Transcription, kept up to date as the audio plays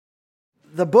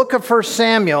the book of 1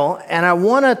 Samuel, and I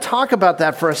want to talk about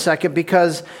that for a second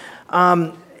because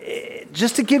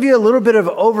just to give you a little bit of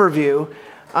overview,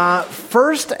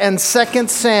 1 and 2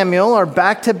 Samuel are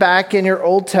back-to-back in your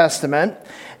Old Testament,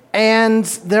 and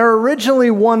they're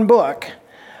originally one book.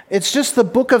 It's just the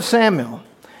book of Samuel.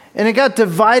 And it got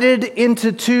divided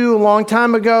into two a long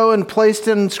time ago and placed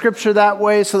in Scripture that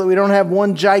way so that we don't have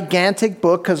one gigantic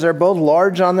book because they're both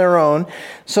large on their own.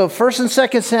 So 1 and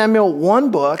 2 Samuel, one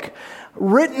book,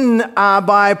 written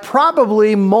by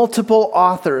probably multiple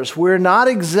authors. We're not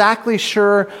exactly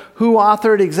sure who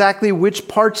authored exactly which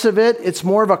parts of it. It's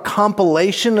more of a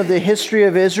compilation of the history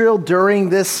of Israel during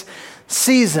this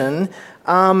season.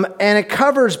 And it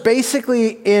covers basically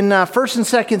in 1 and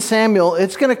 2 Samuel,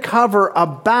 it's going to cover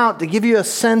about, to give you a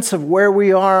sense of where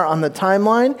we are on the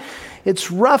timeline, it's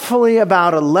roughly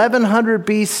about 1100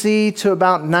 BC to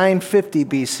about 950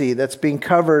 BC that's being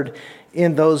covered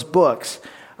in those books.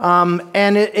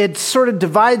 And it sort of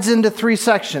divides into three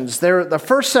sections. The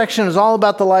first section is all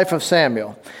about the life of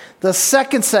Samuel. The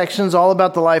second section is all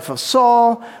about the life of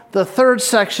Saul. The third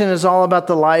section is all about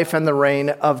the life and the reign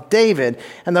of David.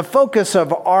 And the focus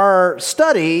of our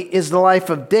study is the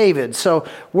life of David. So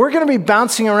we're going to be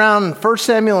bouncing around in 1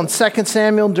 Samuel and 2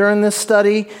 Samuel during this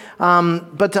study.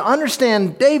 But to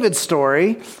understand David's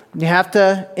story, you have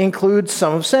to include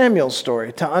some of Samuel's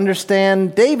story. To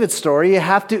understand David's story, you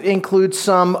have to include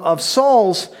some of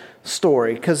Saul's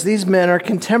story, because these men are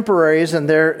contemporaries and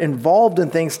they're involved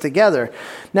in things together.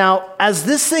 Now, as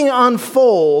this thing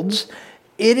unfolds,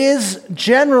 it is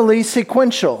generally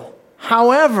sequential.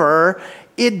 However,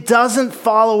 it doesn't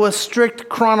follow a strict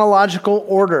chronological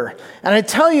order. And I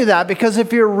tell you that because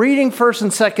if you're reading 1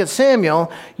 and 2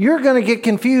 Samuel, you're going to get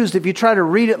confused if you try to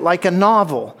read it like a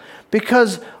novel.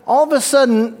 Because all of a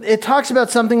sudden, it talks about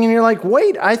something and you're like,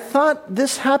 wait, I thought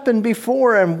this happened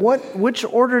before, and which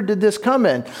order did this come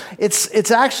in?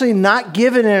 It's actually not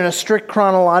given in a strict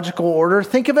chronological order.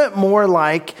 Think of it more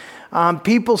like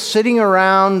people sitting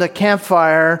around a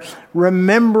campfire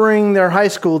remembering their high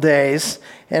school days,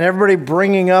 and everybody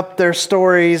bringing up their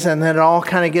stories, and then it all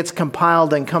kind of gets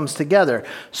compiled and comes together.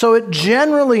 So it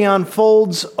generally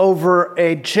unfolds over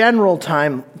a general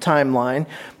timeline,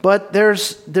 but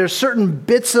there's certain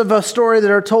bits of a story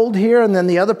that are told here, and then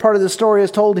the other part of the story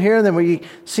is told here, and then we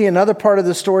see another part of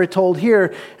the story told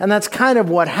here, and that's kind of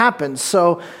what happens.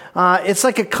 So it's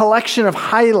like a collection of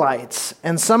highlights,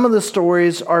 and some of the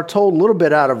stories are told a little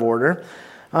bit out of order.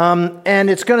 And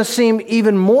it's going to seem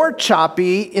even more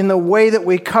choppy in the way that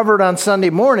we covered on Sunday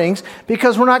mornings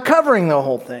because we're not covering the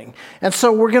whole thing. And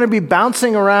so we're going to be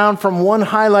bouncing around from one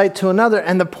highlight to another.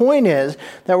 And the point is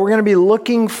that we're going to be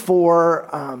looking for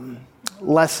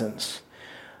lessons.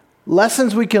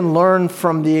 Lessons we can learn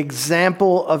from the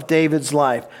example of David's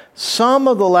life. Some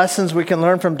of the lessons we can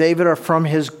learn from David are from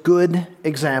his good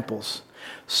examples.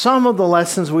 Some of the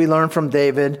lessons we learn from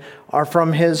David are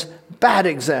from his bad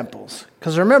examples.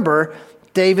 Because remember,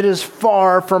 David is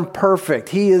far from perfect.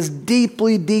 He is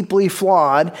deeply, deeply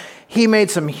flawed. He made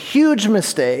some huge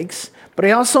mistakes, but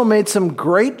he also made some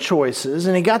great choices,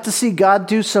 and he got to see God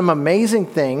do some amazing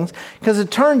things, because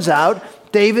it turns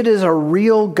out David is a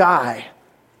real guy.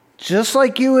 Just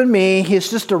like you and me, he's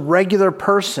just a regular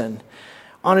person.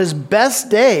 On his best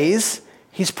days,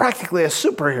 he's practically a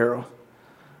superhero.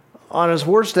 On his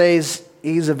worst days,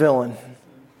 he's a villain.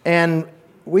 And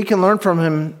we can learn from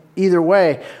him either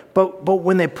way. But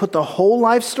when they put the whole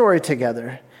life story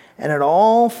together and it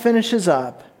all finishes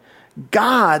up,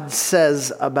 God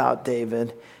says about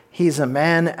David, he's a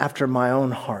man after my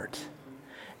own heart.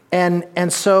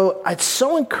 And so it's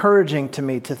so encouraging to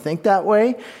me to think that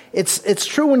way. It's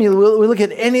true when we look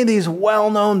at any of these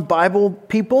well-known Bible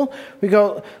people. We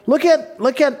go, look at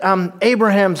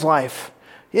Abraham's life.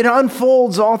 It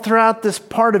unfolds all throughout this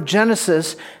part of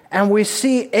Genesis, and we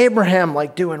see Abraham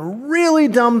like doing really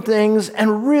dumb things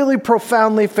and really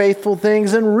profoundly faithful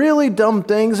things and really dumb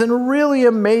things and really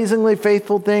amazingly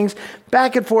faithful things,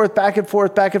 back and forth, back and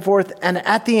forth, back and forth. And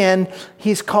at the end,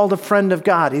 he's called a friend of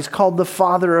God. He's called the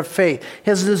father of faith.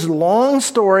 He has this long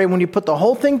story. When you put the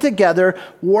whole thing together,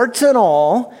 warts and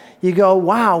all, you go,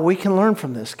 wow, we can learn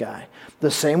from this guy. The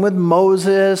same with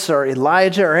Moses or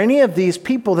Elijah or any of these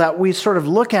people that we sort of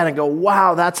look at and go,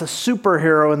 wow, that's a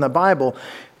superhero in the Bible.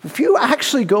 If you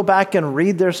actually go back and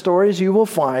read their stories, you will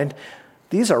find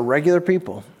these are regular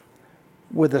people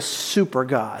with a super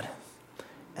God.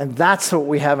 And that's what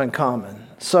we have in common.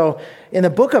 So in the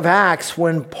book of Acts,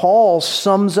 when Paul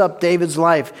sums up David's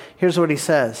life, here's what he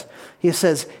says. He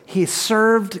says, he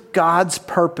served God's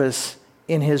purpose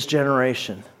in his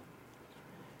generation.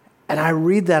 And I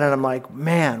read that and I'm like,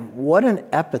 man, what an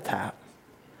epitaph.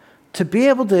 to be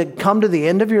able to come to the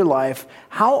end of your life,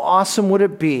 how awesome would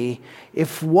it be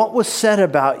if what was said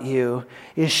about you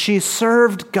is she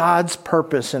served God's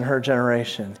purpose in her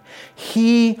generation?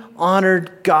 He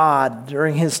honored God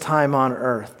during his time on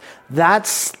earth.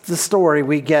 That's the story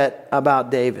we get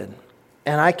about David.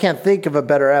 And I can't think of a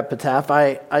better epitaph.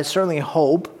 I certainly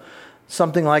hope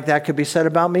something like that could be said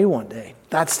about me one day.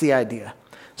 That's the idea.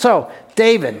 So,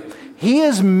 David, he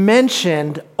is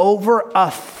mentioned over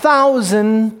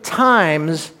 1,000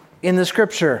 times in the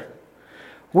scripture.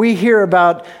 We hear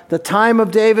about the time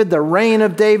of David, the reign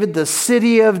of David, the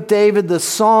city of David, the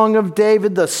song of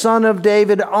David, the son of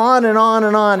David, on and on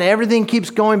and on. Everything keeps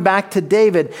going back to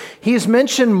David. He's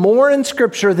mentioned more in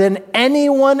scripture than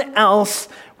anyone else,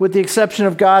 with the exception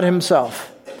of God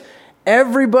himself.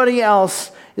 Everybody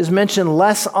else is mentioned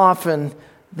less often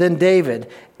than David.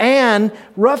 And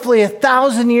roughly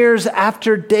 1,000 years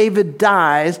after David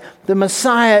dies, the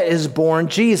Messiah is born,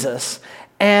 Jesus.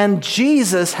 And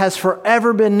Jesus has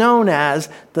forever been known as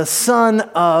the Son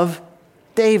of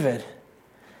David.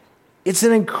 It's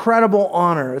an incredible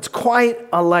honor. It's quite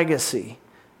a legacy.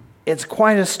 It's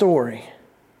quite a story.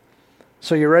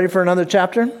 So you ready for another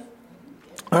chapter?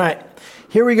 All right.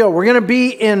 Here we go. We're going to be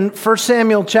in 1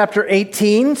 Samuel chapter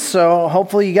 18, so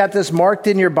hopefully you got this marked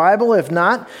in your Bible. If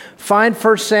not, find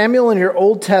 1 Samuel in your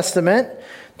Old Testament.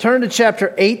 Turn to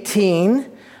chapter 18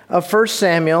 of 1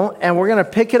 Samuel, and we're going to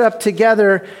pick it up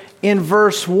together in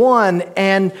verse 1,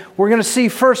 and we're going to see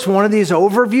first one of these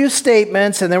overview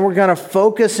statements, and then we're going to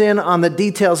focus in on the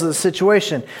details of the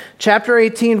situation. Chapter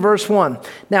 18, verse 1.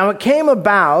 Now it came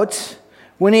about,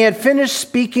 when he had finished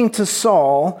speaking to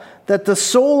Saul, that the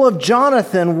soul of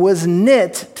Jonathan was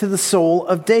knit to the soul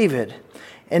of David,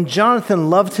 and Jonathan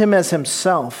loved him as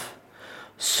himself.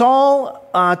 Saul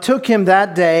took him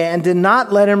that day and did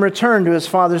not let him return to his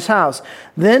father's house.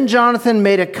 Then Jonathan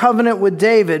made a covenant with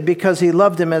David because he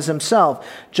loved him as himself.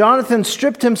 Jonathan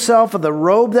stripped himself of the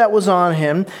robe that was on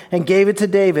him and gave it to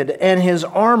David, and his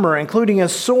armor, including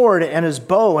his sword and his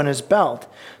bow and his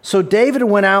belt. So David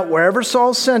went out wherever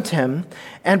Saul sent him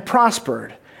and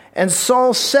prospered. And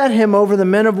Saul set him over the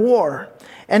men of war.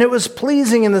 And it was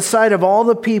pleasing in the sight of all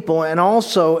the people and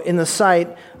also in the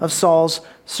sight of Saul's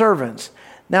servants.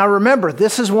 Now remember,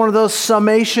 this is one of those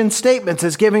summation statements.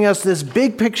 It's giving us this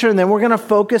big picture, and then we're going to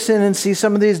focus in and see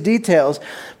some of these details.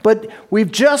 But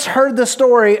we've just heard the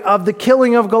story of the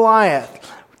killing of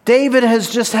Goliath. David has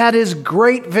just had his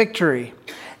great victory.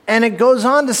 And it goes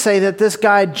on to say that this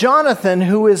guy, Jonathan,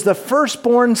 who is the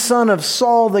firstborn son of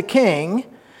Saul the king,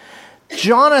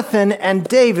 Jonathan and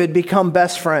David become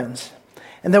best friends.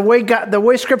 And the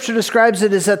way Scripture describes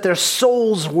it is that their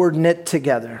souls were knit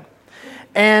together.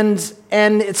 And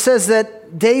it says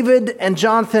that David and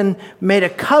Jonathan made a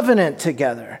covenant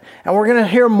together. And we're going to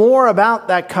hear more about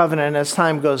that covenant as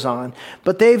time goes on.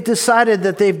 But they've decided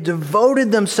that they've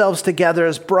devoted themselves together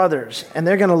as brothers. And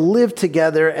they're going to live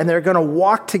together, and they're going to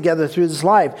walk together through this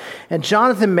life. And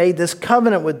Jonathan made this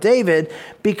covenant with David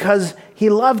because he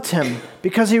loved him,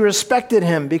 because he respected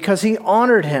him, because he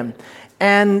honored him.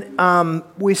 And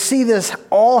we see this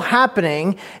all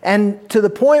happening, and to the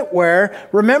point where,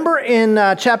 remember in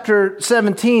chapter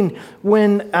 17,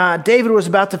 when David was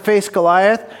about to face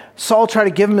Goliath, Saul tried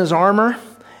to give him his armor,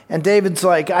 and David's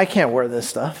like, I can't wear this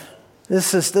stuff.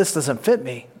 This doesn't fit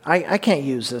me. I can't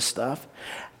use this stuff.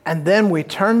 And then we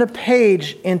turn the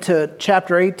page into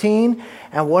chapter 18,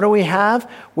 and what do we have?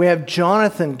 We have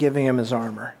Jonathan giving him his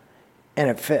armor, and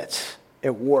it fits.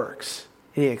 It works.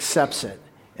 He accepts it.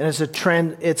 And it's a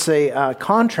trend, it's a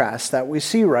contrast that we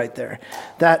see right there.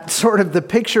 That sort of the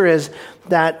picture is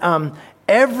that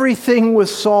everything with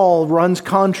Saul runs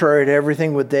contrary to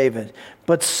everything with David.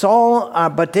 But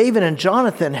David and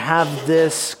Jonathan have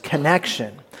this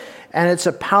connection. And it's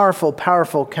a powerful,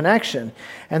 powerful connection.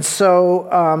 And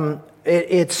so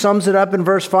it sums it up in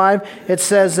verse 5. It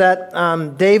says that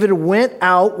David went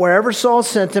out wherever Saul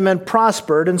sent him and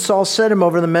prospered, and Saul set him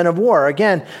over the men of war.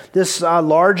 Again, this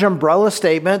large umbrella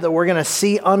statement that we're going to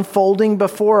see unfolding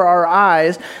before our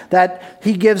eyes, that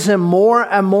he gives him more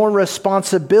and more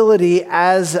responsibility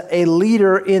as a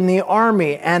leader in the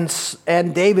army. And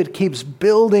David keeps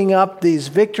building up these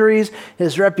victories.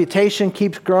 His reputation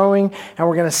keeps growing, and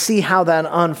we're going to see how that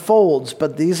unfolds.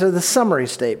 But these are the summary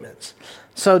statements.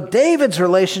 So David's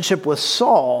relationship with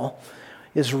Saul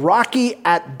is rocky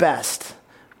at best,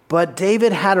 but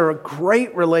David had a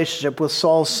great relationship with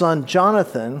Saul's son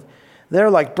Jonathan.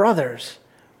 They're like brothers,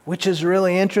 which is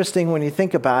really interesting when you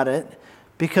think about it,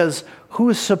 because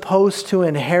who's supposed to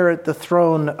inherit the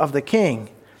throne of the king?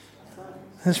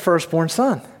 His firstborn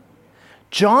son.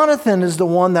 Jonathan is the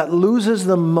one that loses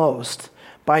the most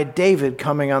by David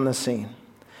coming on the scene.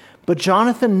 But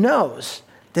Jonathan knows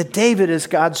that David is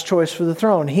God's choice for the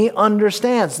throne. He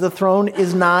understands the throne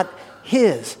is not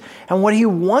his. And what he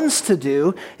wants to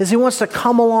do is he wants to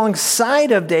come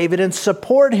alongside of David and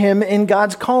support him in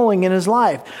God's calling in his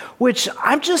life, which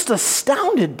I'm just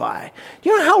astounded by.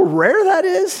 You know how rare that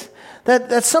is?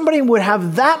 That somebody would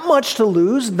have that much to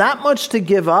lose, that much to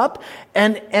give up,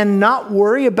 and not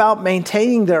worry about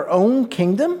maintaining their own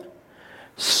kingdom?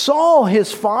 Saul,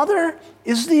 his father,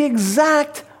 is the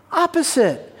exact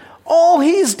opposite. All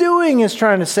he's doing is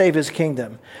trying to save his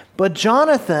kingdom. But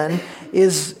Jonathan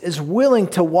is willing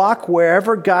to walk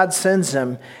wherever God sends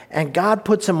him, and God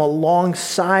puts him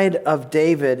alongside of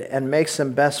David and makes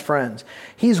them best friends.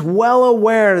 He's well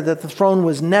aware that the throne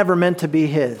was never meant to be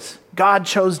his. God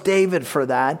chose David for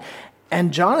that,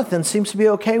 and Jonathan seems to be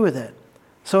okay with it.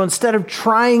 So instead of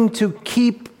trying to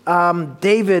keep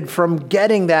David from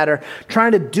getting that or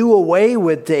trying to do away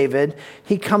with David,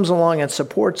 he comes along and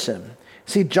supports him.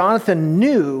 See, Jonathan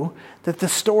knew that the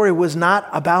story was not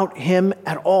about him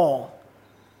at all.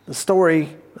 The story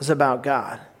was about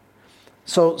God.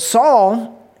 So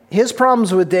Saul, his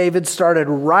problems with David started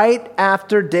right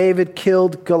after David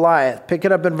killed Goliath. Pick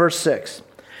it up in verse 6.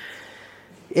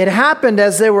 It happened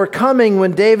as they were coming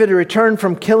when David returned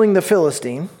from killing the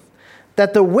Philistine,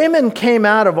 that the women came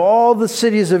out of all the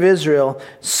cities of Israel,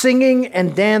 singing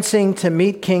and dancing to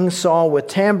meet King Saul with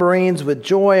tambourines, with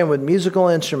joy, and with musical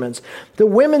instruments. The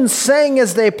women sang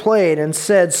as they played and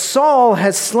said, Saul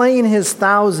has slain his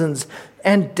thousands,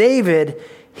 and David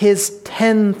his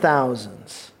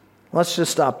 10,000s. Let's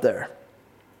just stop there.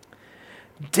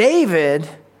 David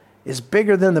is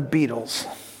bigger than the Beatles.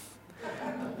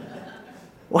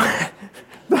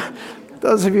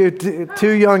 Those of you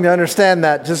too young to understand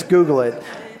that, just Google it.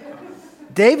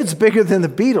 David's bigger than the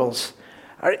Beatles.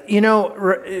 You know,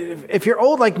 if you're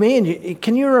old like me, and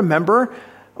can you remember,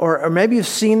 or maybe you've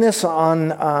seen this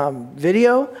on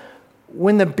video,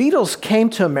 when the Beatles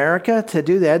came to America to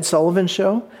do the Ed Sullivan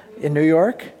Show in New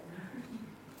York,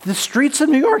 the streets of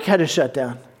New York had to shut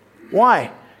down.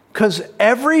 Why? Because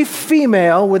every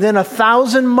female within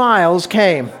 1,000 miles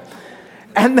came.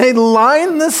 And they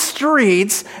line the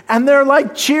streets, and they're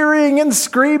like cheering and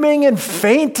screaming and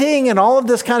fainting and all of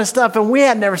this kind of stuff. And we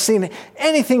had never seen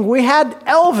anything. We had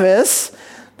Elvis.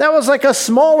 That was like a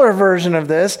smaller version of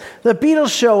this. The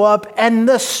Beatles show up, and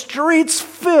the streets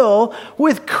fill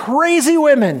with crazy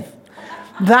women.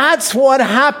 That's what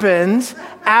happened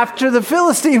after the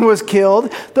Philistine was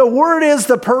killed. The word is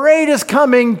the parade is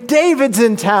coming, David's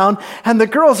in town, and the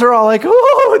girls are all like,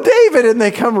 oh, David, and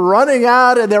they come running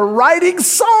out, and they're writing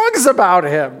songs about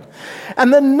him.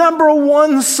 And the number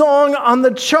one song on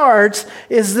the charts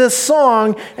is this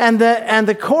song, and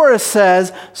the chorus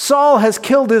says, Saul has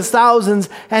killed his thousands,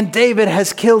 and David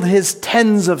has killed his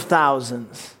tens of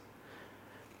thousands.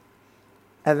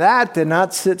 And that did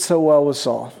not sit so well with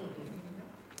Saul.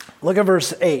 Look at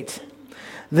verse 8.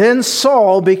 Then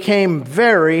Saul became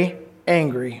very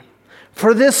angry,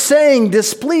 for this saying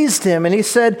displeased him, and he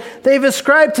said, they've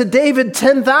ascribed to David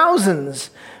 10,000s,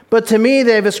 but to me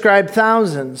they've ascribed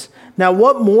thousands. Now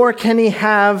what more can he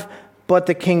have but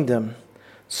the kingdom?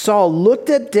 Saul looked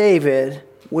at David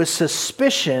with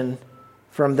suspicion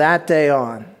from that day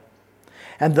on.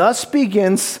 And thus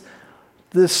begins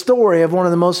the story of one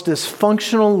of the most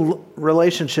dysfunctional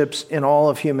relationships in all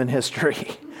of human history.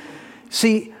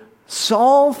 See,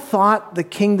 Saul thought the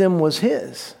kingdom was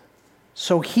his,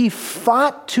 so he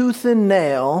fought tooth and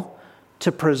nail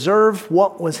to preserve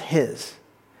what was his.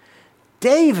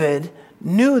 David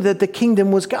knew that the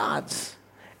kingdom was God's,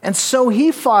 and so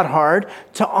he fought hard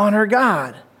to honor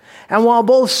God. And while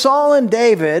both Saul and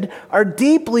David are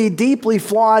deeply, deeply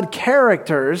flawed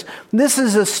characters, this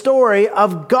is a story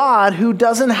of God who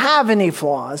doesn't have any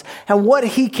flaws and what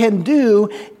he can do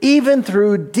even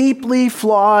through deeply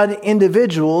flawed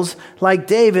individuals like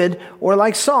David or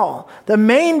like Saul. The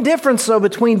main difference, though,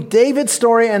 between David's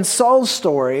story and Saul's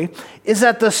story is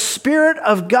that the Spirit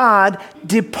of God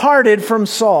departed from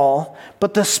Saul,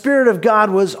 but the Spirit of God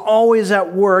was always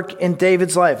at work in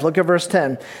David's life. Look at verse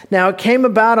 10. Now it came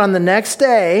about on the next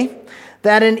day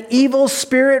that an evil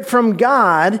spirit from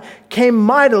God came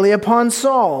mightily upon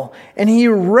Saul, and he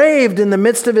raved in the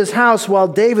midst of his house while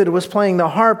David was playing the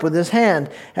harp with his hand,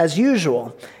 as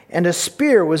usual, and a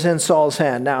spear was in Saul's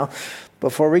hand. Now,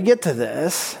 before we get to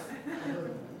this,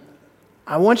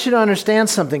 I want you to understand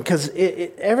something, because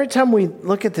every time we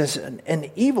look at this,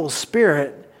 an evil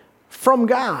spirit from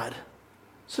God,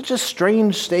 such a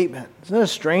strange statement. Isn't it a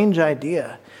strange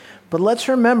idea? But let's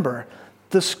remember,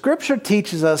 the scripture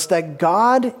teaches us that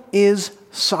God is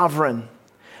sovereign.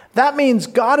 That means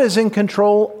God is in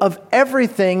control of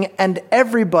everything and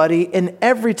everybody in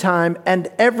every time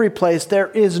and every place. There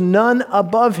is none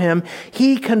above him.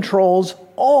 He controls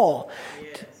all.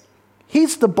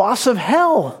 He's the boss of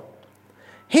hell.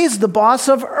 He's the boss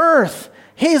of earth.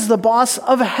 He's the boss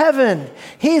of heaven.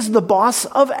 He's the boss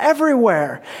of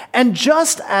everywhere. And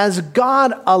just as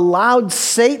God allowed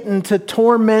Satan to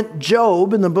torment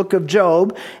Job in the book of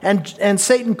Job, and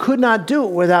Satan could not do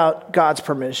it without God's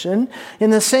permission,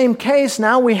 in the same case,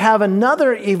 now we have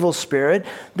another evil spirit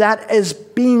that is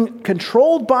being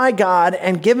controlled by God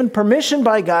and given permission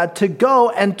by God to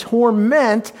go and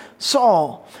torment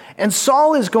Saul. And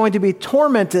Saul is going to be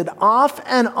tormented off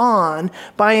and on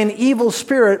by an evil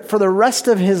spirit for the rest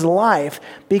of his life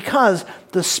because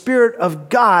the Spirit of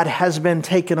God has been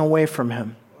taken away from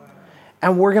him.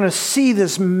 And we're going to see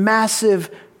this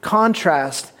massive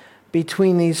contrast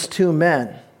between these two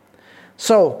men.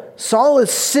 So Saul is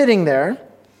sitting there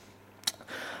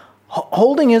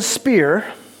holding his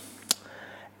spear,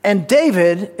 and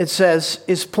David, it says,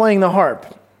 is playing the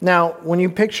harp. Now, when you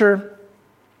picture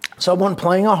someone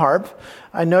playing a harp,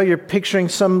 I know you're picturing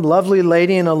some lovely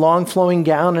lady in a long flowing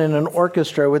gown in an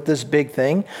orchestra with this big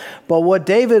thing. But what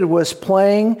David was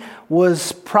playing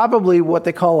was probably what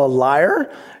they call a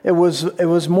lyre. It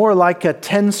was more like a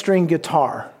 10-string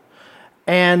guitar.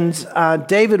 And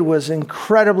David was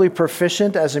incredibly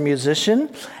proficient as a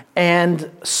musician. And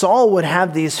Saul would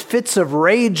have these fits of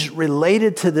rage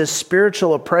related to this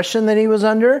spiritual oppression that he was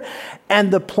under. And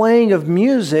the playing of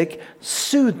music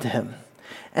soothed him.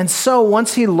 And so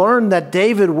once he learned that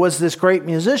David was this great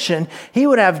musician, he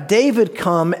would have David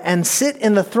come and sit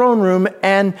in the throne room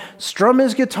and strum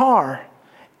his guitar.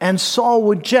 And Saul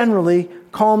would generally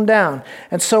calm down.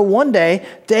 And so one day,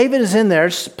 David is in there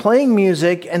playing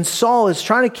music, and Saul is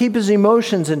trying to keep his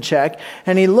emotions in check.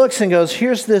 And he looks and goes,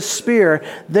 here's this spear.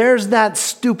 There's that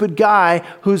stupid guy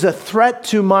who's a threat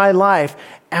to my life.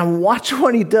 And watch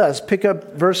what he does. Pick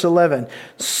up verse 11.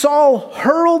 Saul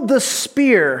hurled the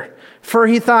spear, for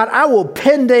he thought, I will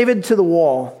pin David to the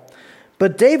wall.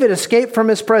 But David escaped from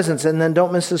his presence. And then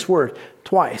don't miss this word,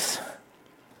 twice.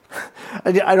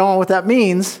 I don't know what that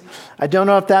means. I don't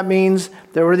know if that means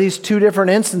there were these two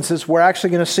different instances. We're actually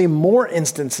going to see more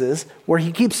instances where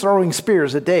he keeps throwing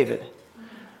spears at David.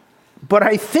 But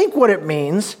I think what it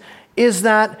means is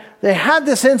that they had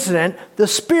this incident. The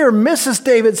spear misses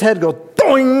David's head, goes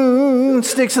doing,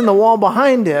 sticks in the wall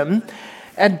behind him.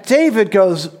 And David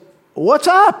goes, what's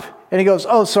up? And he goes,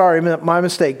 oh, sorry, my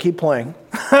mistake. Keep playing.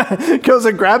 Goes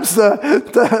and grabs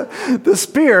the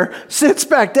spear, sits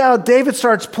back down. David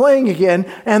starts playing again,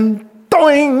 and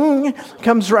doing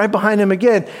comes right behind him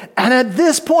again. And at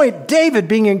this point, David,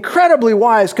 being incredibly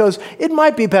wise, goes, it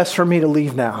might be best for me to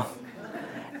leave now.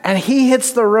 And he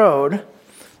hits the road.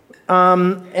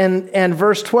 And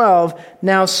verse 12,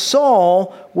 now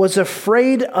Saul was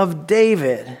afraid of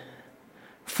David,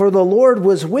 for the Lord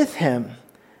was with him,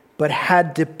 but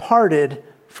had departed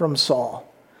from Saul.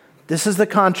 This is the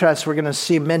contrast we're going to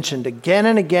see mentioned again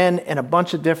and again in a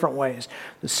bunch of different ways.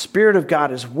 The Spirit of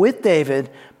God is with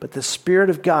David, but the Spirit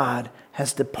of God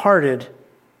has departed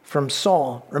from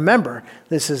Saul. Remember,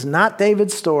 this is not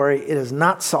David's story. It is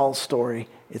not Saul's story.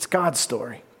 It's God's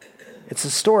story. It's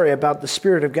a story about the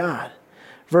Spirit of God.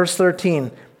 Verse 13,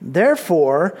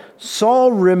 therefore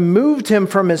Saul removed him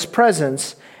from his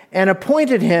presence and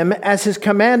appointed him as his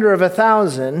commander of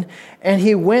 1,000, and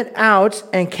he went out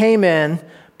and came in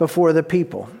before the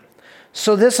people.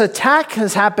 So this attack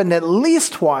has happened at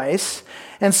least twice,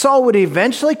 and Saul would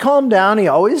eventually calm down. He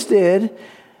always did,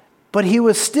 but he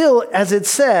was still, as it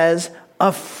says,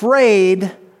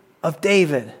 afraid of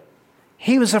David.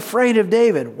 He was afraid of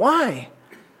David. Why?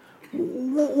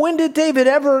 When did David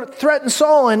ever threaten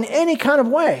Saul in any kind of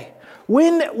way?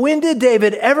 When did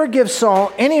David ever give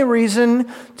Saul any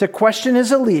reason to question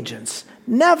his allegiance?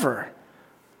 Never.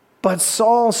 But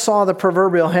Saul saw the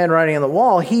proverbial handwriting on the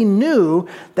wall. He knew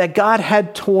that God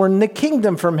had torn the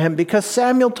kingdom from him because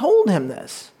Samuel told him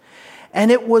this.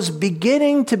 And it was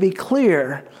beginning to be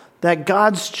clear that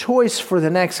God's choice for the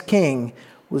next king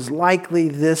was likely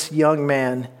this young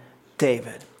man,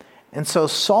 David. And so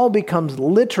Saul becomes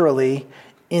literally,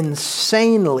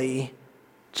 insanely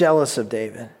jealous of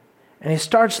David. And he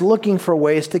starts looking for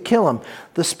ways to kill him.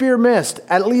 The spear missed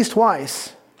at least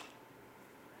twice.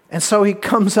 And so he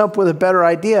comes up with a better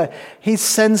idea. He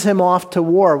sends him off to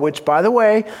war, which, by the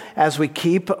way, as we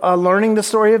keep learning the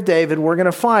story of David, we're going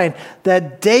to find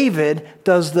that David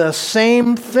does the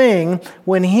same thing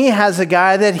when he has a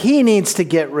guy that he needs to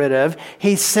get rid of.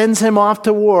 He sends him off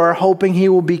to war, hoping he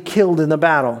will be killed in the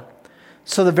battle.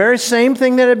 So the very same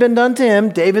thing that had been done to him,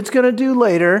 David's going to do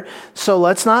later. So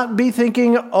let's not be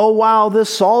thinking, oh, wow, this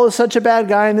Saul is such a bad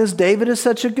guy and this David is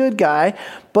such a good guy.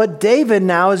 But David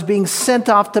now is being sent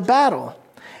off to battle.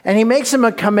 And he makes him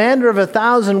a commander of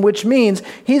 1,000, which means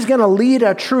he's going to lead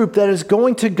a troop that is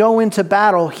going to go into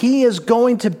battle. He is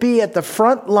going to be at the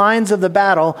front lines of the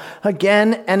battle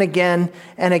again and again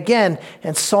and again.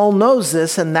 And Saul knows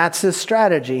this, and that's his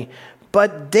strategy.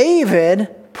 But David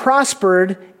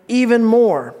prospered even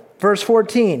more. Verse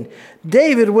 14,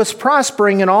 David was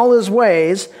prospering in all his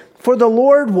ways, for the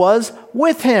Lord was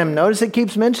with him. Notice it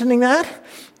keeps mentioning that.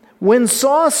 When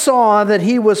Saul saw that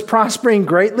he was prospering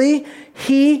greatly,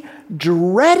 he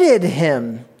dreaded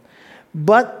him.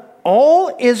 But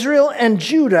all Israel and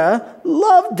Judah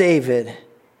loved David,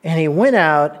 and he went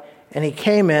out and he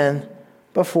came in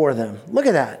before them. Look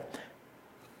at that.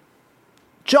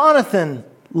 Jonathan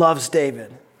loves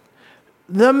David.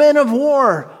 The men of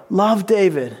war love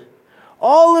David.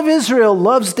 All of Israel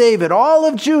loves David. All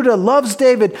of Judah loves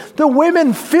David. The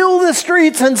women fill the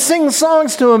streets and sing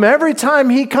songs to him every time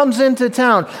he comes into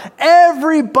town.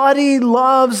 Everybody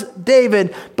loves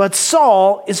David, but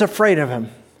Saul is afraid of him.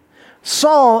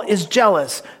 Saul is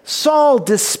jealous. Saul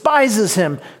despises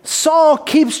him. Saul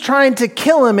keeps trying to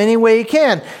kill him any way he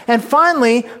can. And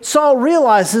finally, Saul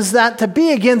realizes that to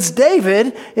be against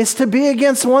David is to be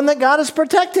against one that God is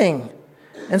protecting.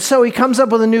 And so he comes up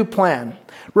with a new plan.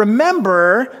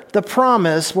 Remember the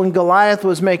promise when Goliath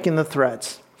was making the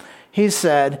threats. He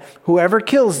said, whoever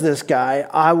kills this guy,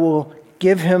 I will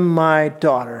give him my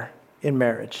daughter in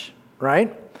marriage,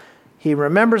 right? He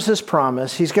remembers his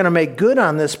promise. He's going to make good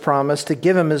on this promise to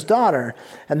give him his daughter.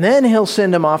 And then he'll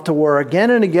send him off to war again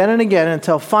and again and again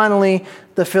until finally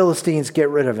the Philistines get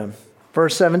rid of him.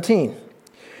 Verse 17.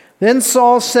 Then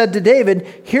Saul said to David,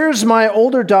 here's my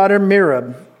older daughter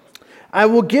Merab. I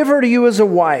will give her to you as a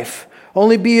wife.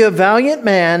 Only be a valiant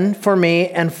man for me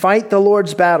and fight the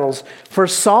Lord's battles. For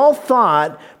Saul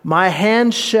thought, my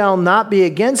hand shall not be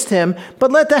against him, but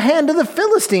let the hand of the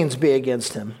Philistines be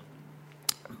against him.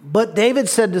 But David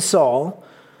said to Saul,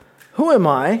 who am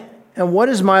I, and what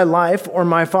is my life or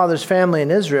my father's family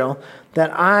in Israel,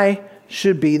 that I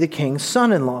should be the king's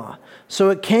son-in-law? So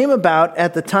it came about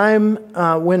at the time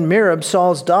when Merab,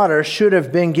 Saul's daughter, should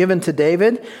have been given to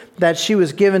David, that she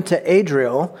was given to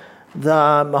Adriel, the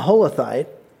Maholathite,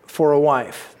 for a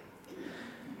wife.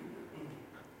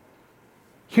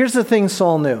 Here's the thing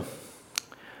Saul knew.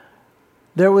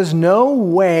 There was no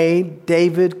way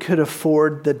David could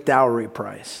afford the dowry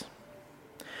price.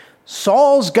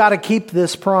 Saul's got to keep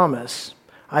this promise.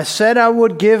 I said I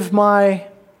would give my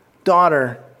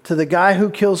daughter to the guy who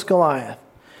kills Goliath.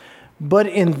 But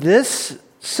in this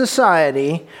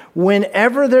society,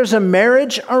 whenever there's a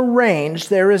marriage arranged,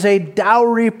 there is a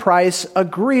dowry price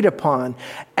agreed upon.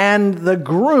 And the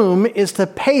groom is to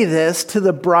pay this to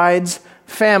the bride's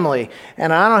family.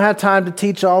 And I don't have time to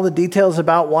teach all the details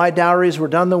about why dowries were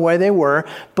done the way they were,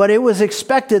 but it was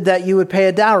expected that you would pay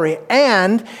a dowry.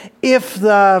 And if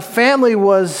the family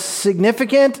was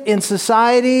significant in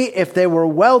society, if they were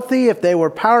wealthy, if they were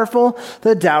powerful,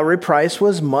 the dowry price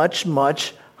was much,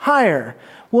 much higher.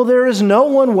 Well, there is no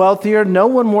one wealthier, no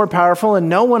one more powerful, and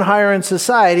no one higher in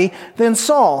society than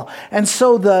Saul. And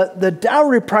so the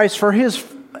dowry price for his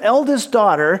eldest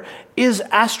daughter is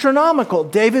astronomical.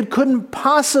 David couldn't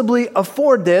possibly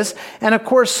afford this. And of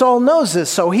course, Saul knows this.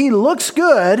 So he looks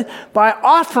good by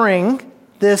offering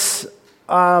this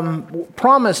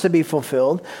promise to be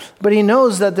fulfilled. But he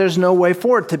knows that there's no way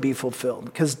for it to be fulfilled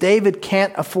because David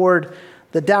can't afford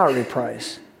the dowry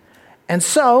price. And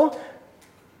so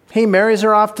he marries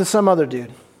her off to some other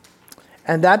dude.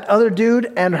 And that other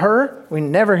dude and her, we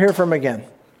never hear from again.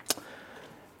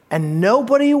 And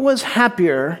nobody was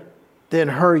happier than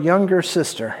her younger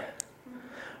sister.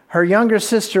 Her younger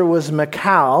sister was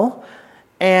Michal,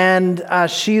 and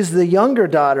she's the younger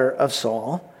daughter of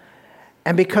Saul.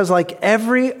 And because like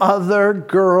every other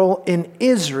girl in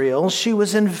Israel, she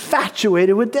was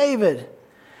infatuated with David.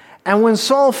 And when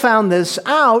Saul found this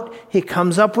out, he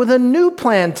comes up with a new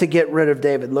plan to get rid of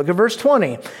David. Look at verse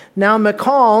 20. Now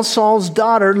Michal, Saul's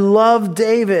daughter, loved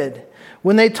David.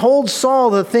 When they told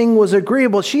Saul the thing was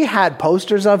agreeable, she had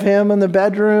posters of him in the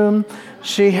bedroom.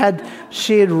 She had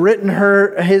written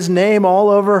his name all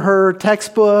over her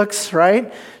textbooks,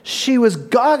 right? She was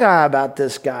gaga about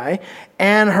this guy.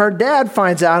 And her dad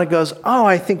finds out and goes, oh,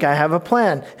 I think I have a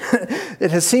plan.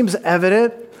 It seems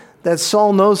evident that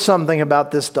Saul knows something about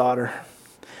this daughter.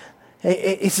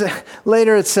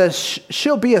 Later it says,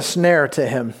 she'll be a snare to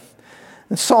him.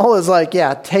 And Saul is like,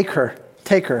 yeah, take her,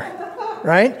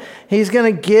 right? He's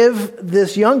going to give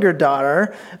this younger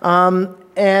daughter, and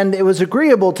and it was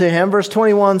agreeable to him. Verse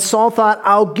 21, Saul thought,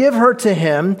 I'll give her to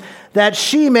him, that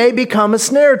she may become a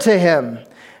snare to him,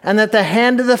 and that the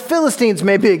hand of the Philistines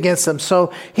may be against him.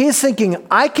 So he's thinking,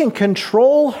 I can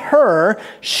control her,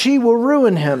 she will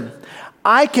ruin him.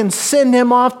 I can send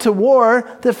him off to war,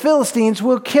 the Philistines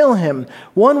will kill him.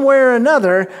 One way or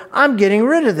another, I'm getting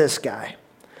rid of this guy.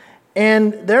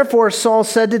 And therefore Saul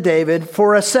said to David,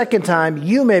 for a second time,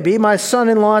 you may be my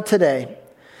son-in-law today.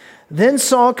 Then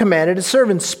Saul commanded his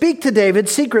servants, speak to David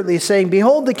secretly, saying,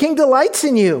 behold, the king delights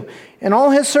in you, and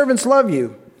all his servants love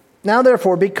you. Now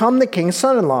therefore become the king's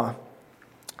son-in-law.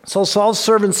 So Saul's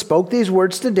servants spoke these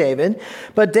words to David,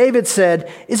 but David said,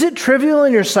 is it trivial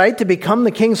in your sight to become the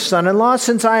king's son-in-law,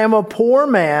 since I am a poor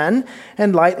man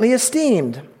and lightly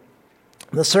esteemed?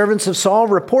 The servants of Saul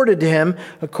reported to him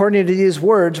according to these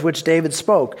words which David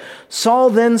spoke. Saul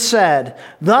then said,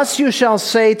 thus you shall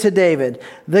say to David,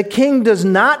 the king does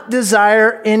not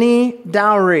desire any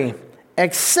dowry,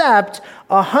 except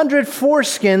 100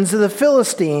 foreskins of the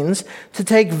Philistines to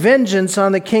take vengeance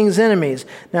on the king's enemies.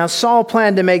 Now Saul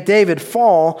planned to make David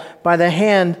fall by the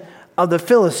hand of the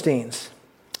Philistines.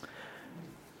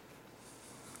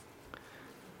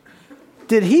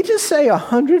 Did he just say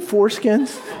 100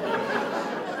 foreskins?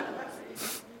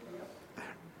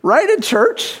 Right in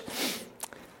church?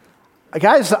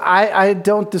 Guys, I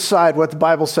don't decide what the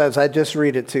Bible says. I just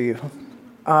read it to you.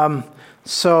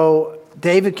 So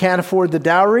David can't afford the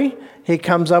dowry. He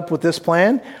comes up with this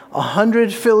plan,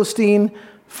 100 Philistine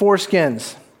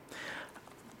foreskins.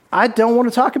 I don't want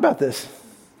to talk about this.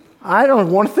 I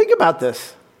don't want to think about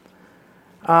this.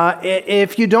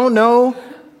 If you don't know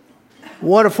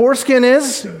what a foreskin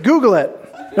is, Google it.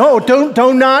 No,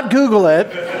 don't not Google it.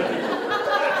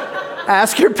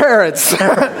 Ask your parents.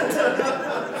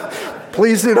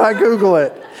 Please do not Google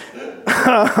it.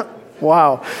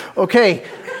 Wow. Okay.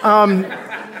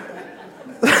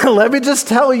 Let me just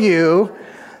tell you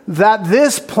that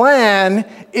this plan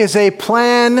is a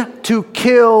plan to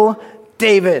kill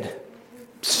David.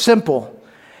 Simple.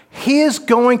 He is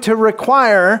going to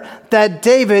require that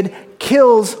David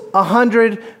kills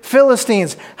 100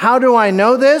 Philistines. How do I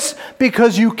know this?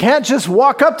 Because you can't just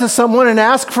walk up to someone and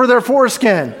ask for their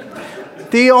foreskin.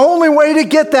 The only way to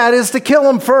get that is to kill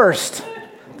them first.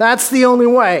 That's the only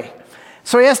way.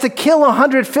 So he has to kill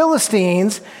 100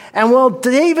 Philistines, and while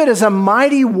David is a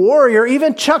mighty warrior,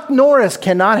 even Chuck Norris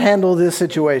cannot handle this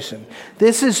situation.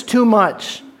 This is too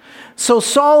much. So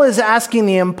Saul is asking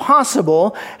the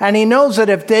impossible, and he knows that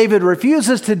if David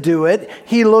refuses to do it,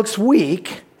 he looks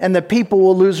weak, and the people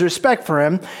will lose respect for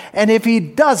him. And if he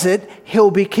does it, he'll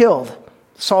be killed.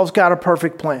 Saul's got a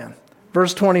perfect plan.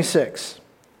 Verse 26.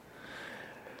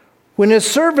 When his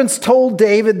servants told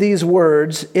David these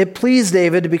words, it pleased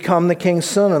David to become the king's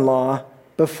son-in-law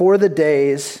before the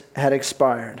days had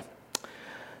expired.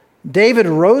 David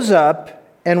rose up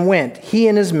and went, he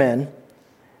and his men.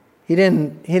 He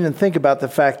didn't think about the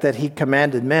fact that he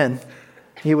commanded men.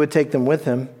 He would take them with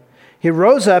him. He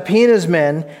rose up, he and his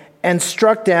men, and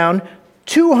struck down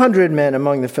 200 men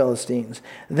among the Philistines.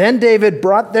 Then David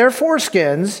brought their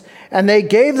foreskins, and they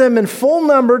gave them in full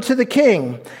number to the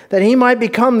king, that he might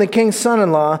become the king's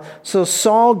son-in-law. So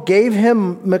Saul gave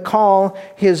him Michal,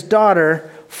 his daughter,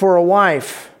 for a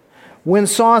wife. When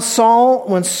Saul saw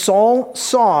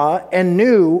and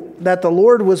knew that the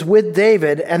Lord was with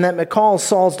David, and that Michal,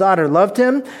 Saul's daughter, loved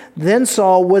him, then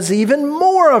Saul was even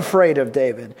more afraid of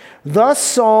David. Thus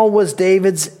Saul was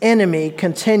David's enemy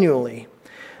continually.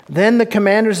 Then the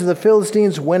commanders of the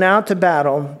Philistines went out to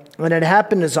battle, and it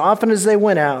happened as often as they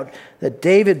went out that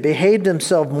David behaved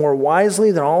himself more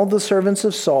wisely than all the servants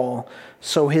of Saul,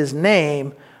 so his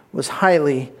name was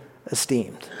highly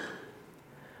esteemed.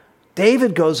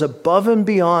 David goes above and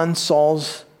beyond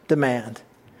Saul's demand.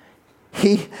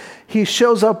 He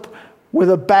shows up with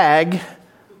a bag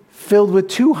filled with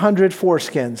 200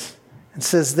 foreskins and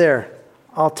says, there,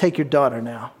 I'll take your daughter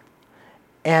now.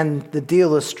 And the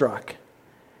deal is struck.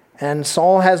 And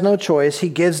Saul has no choice. He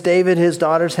gives David his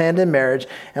daughter's hand in marriage.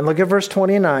 And look at verse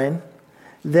 29.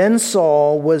 Then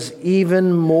Saul was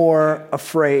even more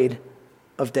afraid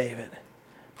of David.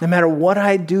 No matter what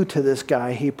I do to this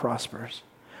guy, he prospers.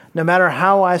 No matter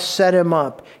how I set him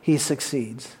up, he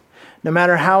succeeds. No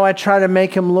matter how I try to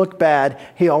make him look bad,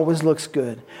 he always looks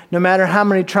good. No matter how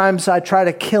many times I try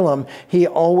to kill him, he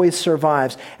always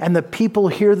survives. And the people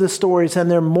hear the stories and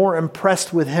they're more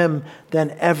impressed with him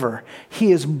than ever.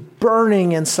 He is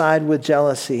burning inside with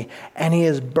jealousy, and he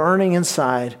is burning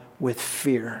inside with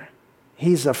fear.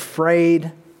 He's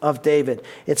afraid of David.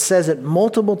 It says it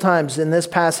multiple times in this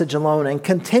passage alone and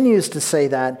continues to say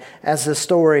that as the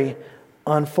story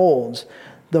unfolds.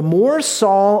 The more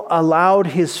Saul allowed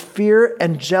his fear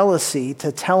and jealousy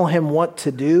to tell him what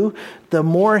to do, the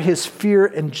more his fear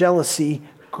and jealousy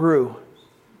grew.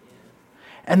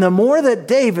 And the more that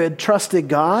David trusted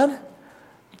God,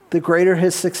 the greater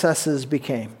his successes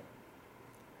became.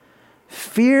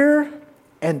 Fear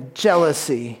and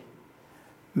jealousy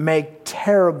make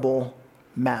terrible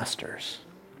masters.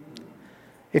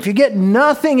 If you get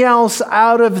nothing else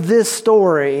out of this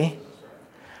story,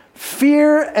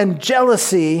 fear and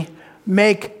jealousy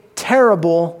make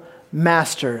terrible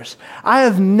masters. I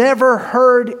have never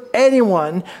heard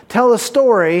anyone tell a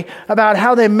story about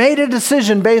how they made a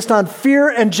decision based on fear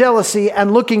and jealousy,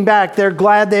 and looking back, they're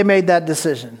glad they made that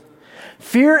decision.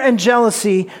 Fear and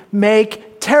jealousy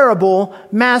make terrible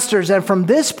masters. And from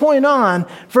this point on,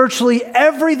 virtually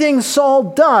everything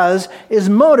Saul does is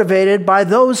motivated by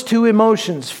those two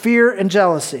emotions, fear and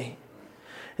jealousy.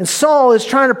 And Saul is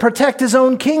trying to protect his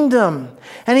own kingdom.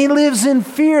 And he lives in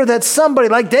fear that somebody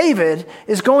like David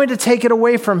is going to take it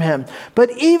away from him.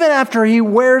 But even after he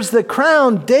wears the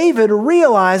crown, David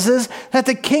realizes that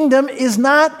the kingdom is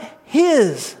not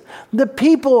his. The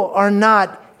people are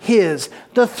not his.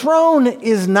 The throne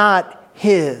is not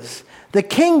his. The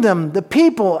kingdom, the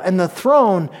people, and the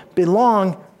throne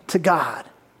belong to God.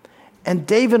 And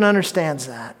David understands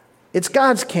that. It's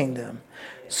God's kingdom.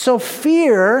 So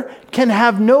fear can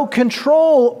have no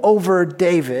control over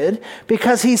David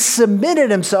because he submitted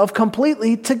himself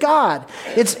completely to God.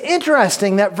 It's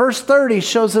interesting that verse 30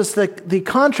 shows us the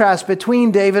contrast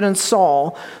between David and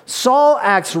Saul. Saul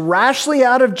acts rashly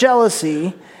out of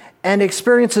jealousy and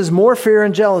experiences more fear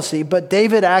and jealousy, but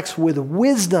David acts with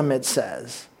wisdom, it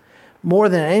says, more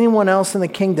than anyone else in the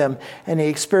kingdom, and he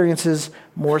experiences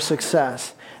more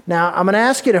success. Now, I'm going to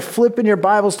ask you to flip in your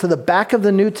Bibles to the back of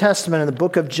the New Testament in the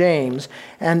book of James,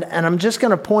 and I'm just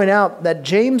going to point out that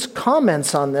James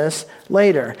comments on this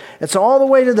later. It's all the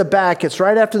way to the back. It's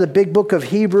right after the big book of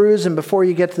Hebrews and before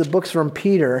you get to the books from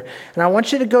Peter. And I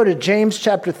want you to go to James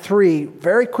chapter 3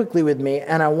 very quickly with me,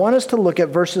 and I want us to look at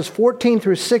verses 14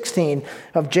 through 16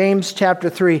 of James chapter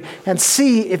 3 and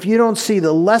see if you don't see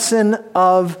the lesson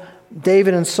of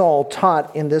David and Saul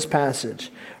taught in this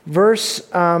passage. Let's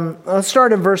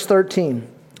start in verse 13.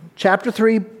 Chapter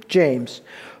 3, James.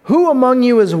 Who among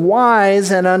you is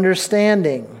wise and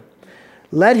understanding?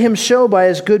 Let him show by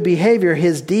his good behavior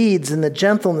his deeds in the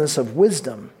gentleness of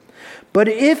wisdom. But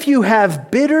if you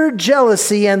have bitter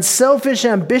jealousy and selfish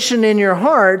ambition in your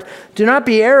heart, do not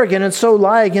be arrogant and so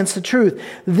lie against the truth.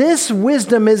 This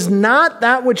wisdom is not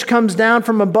that which comes down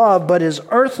from above, but is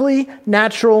earthly,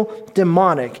 natural,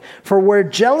 demonic. For where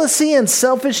jealousy and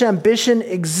selfish ambition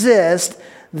exist,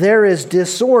 there is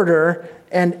disorder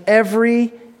and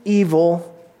every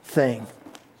evil thing.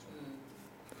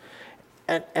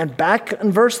 And back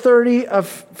in verse 30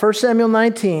 of 1 Samuel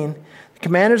 19,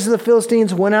 commanders of the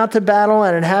Philistines went out to battle,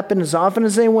 and it happened as often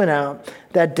as they went out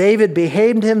that David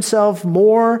behaved himself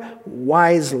more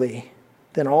wisely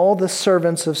than all the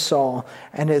servants of Saul,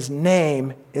 and his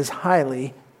name is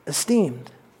highly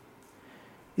esteemed.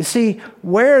 You see,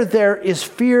 where there is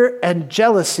fear and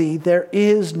jealousy, there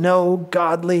is no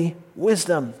godly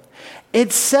wisdom.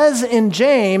 It says in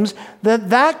James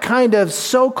that kind of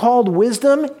so-called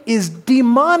wisdom is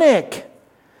demonic.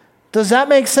 Does that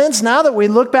make sense now that we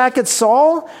look back at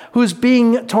Saul, who's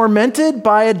being tormented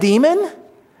by a demon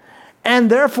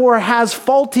and therefore has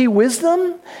faulty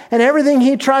wisdom, and everything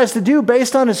he tries to do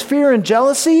based on his fear and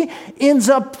jealousy ends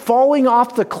up falling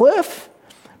off the cliff?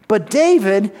 But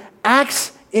David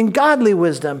acts in godly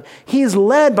wisdom. He's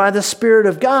led by the Spirit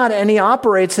of God, and he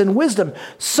operates in wisdom.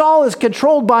 Saul is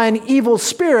controlled by an evil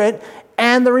spirit,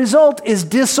 and the result is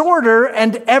disorder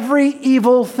and every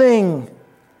evil thing,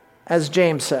 as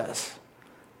James says.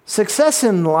 Success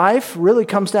in life really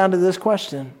comes down to this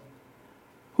question: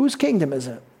 whose kingdom is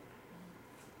it?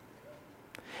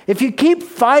 If you keep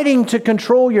fighting to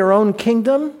control your own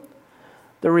kingdom,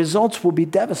 the results will be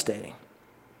devastating.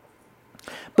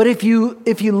 But if you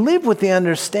live with the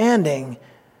understanding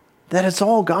that it's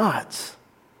all God's,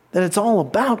 that it's all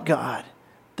about God,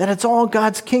 that it's all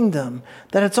God's kingdom,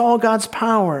 that it's all God's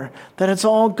power, that it's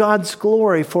all God's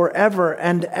glory forever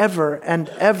and ever and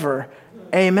ever,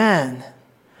 amen.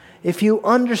 If you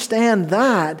understand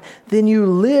that, then you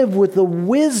live with the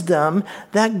wisdom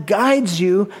that guides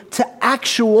you to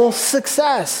actual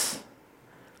success.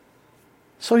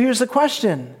 So here's the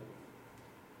question: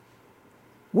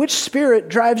 which spirit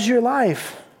drives your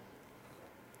life?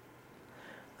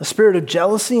 The spirit of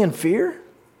jealousy and fear?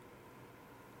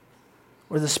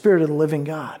 Or the Spirit of the living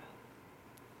God?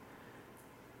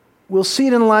 We'll see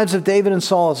it in the lives of David and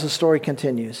Saul as the story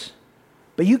continues.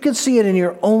 But you can see it in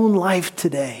your own life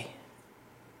today.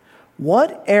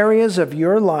 What areas of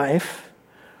your life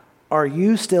are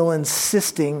you still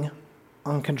insisting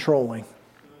on controlling?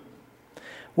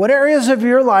 What areas of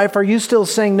your life are you still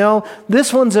saying, no,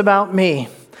 this one's about me.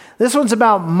 This one's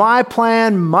about my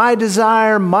plan, my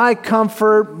desire, my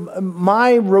comfort,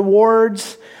 my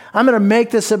rewards. I'm going to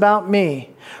make this about me.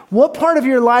 What part of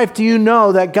your life do you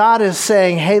know that God is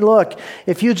saying, hey, look,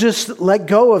 if you just let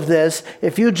go of this,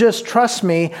 if you just trust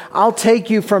me, I'll take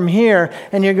you from here.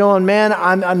 And you're going, man,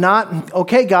 I'm not,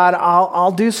 okay, God,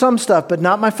 I'll do some stuff, but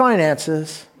not my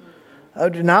finances,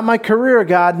 not my career,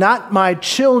 God, not my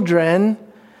children,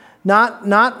 not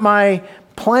my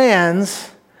plans.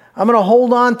 I'm going to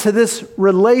hold on to this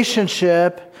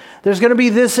relationship. There's going to be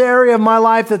this area of my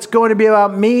life that's going to be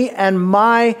about me and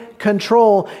my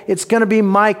control. It's going to be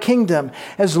my kingdom.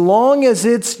 As long as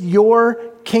it's your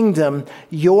kingdom,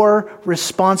 you're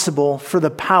responsible for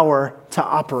the power to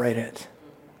operate it.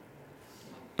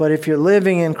 But if you're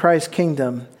living in Christ's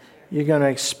kingdom, you're going to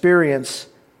experience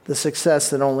the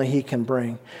success that only He can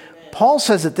bring. Paul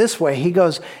says it this way. He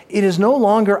goes, it is no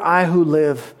longer I who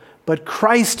live, but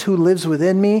Christ who lives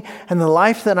within me, and the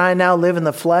life that I now live in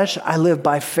the flesh, I live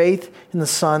by faith in the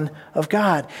Son of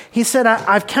God. He said,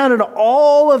 I've counted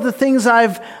all of the things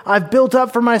I've built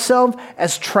up for myself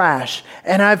as trash,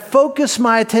 and I've focused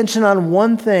my attention on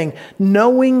one thing,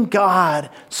 knowing God,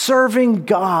 serving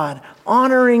God,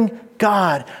 honoring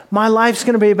God. My life's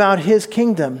going to be about His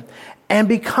kingdom. And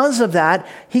because of that,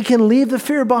 he can leave the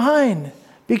fear behind.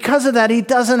 Because of that, he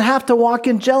doesn't have to walk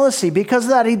in jealousy. Because of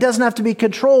that, he doesn't have to be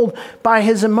controlled by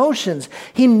his emotions.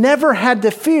 He never had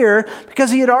to fear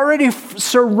because he had already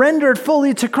surrendered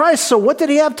fully to Christ. So what did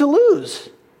he have to lose?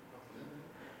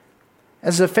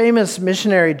 As the famous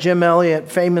missionary Jim Elliot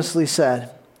famously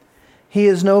said, "He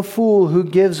is no fool who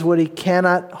gives what he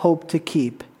cannot hope to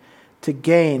keep to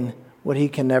gain what he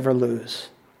can never lose."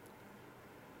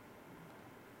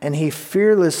 And he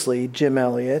fearlessly, Jim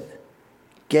Elliot,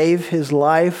 gave his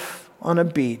life on a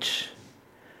beach,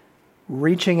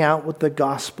 reaching out with the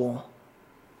gospel,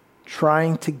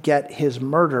 trying to get his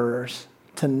murderers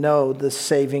to know the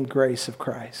saving grace of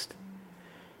Christ.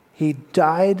 He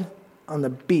died on the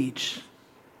beach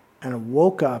and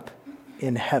woke up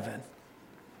in heaven.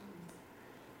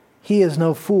 He is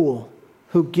no fool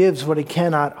who gives what he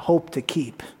cannot hope to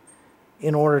keep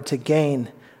in order to gain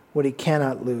what he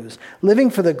cannot lose. Living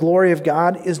for the glory of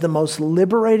God is the most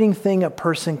liberating thing a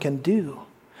person can do.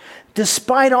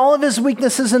 Despite all of his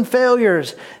weaknesses and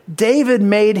failures, David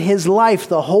made his life,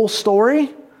 the whole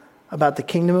story, about the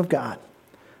kingdom of God.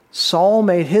 Saul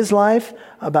made his life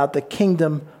about the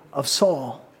kingdom of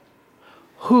Saul.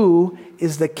 Who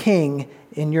is the king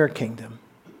in your kingdom?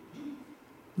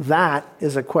 That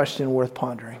is a question worth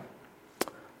pondering.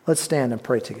 Let's stand and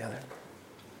pray together.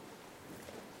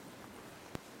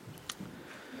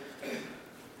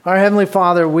 Our Heavenly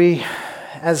Father,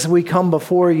 as we come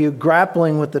before you,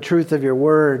 grappling with the truth of your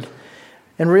word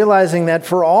and realizing that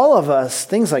for all of us,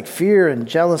 things like fear and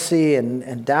jealousy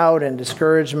and doubt and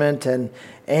discouragement and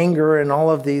anger and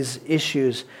all of these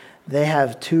issues, they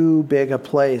have too big a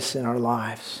place in our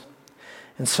lives.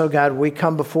 And so, God, we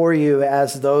come before you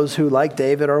as those who, like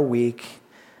David, are weak,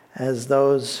 as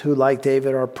those who, like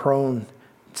David, are prone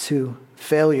to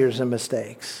failures and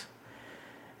mistakes.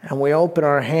 And we open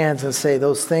our hands and say,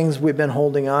 those things we've been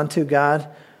holding on to, God,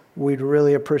 we'd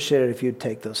really appreciate it if you'd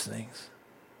take those things.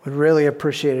 We'd really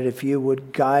appreciate it if you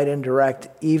would guide and direct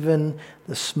even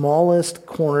the smallest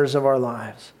corners of our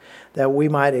lives, that we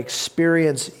might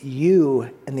experience you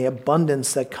and the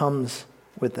abundance that comes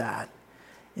with that,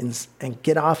 and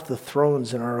get off the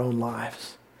thrones in our own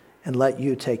lives and let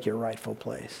you take your rightful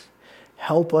place.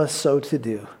 Help us so to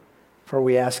do, for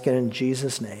we ask it in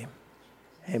Jesus' name.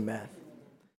 Amen.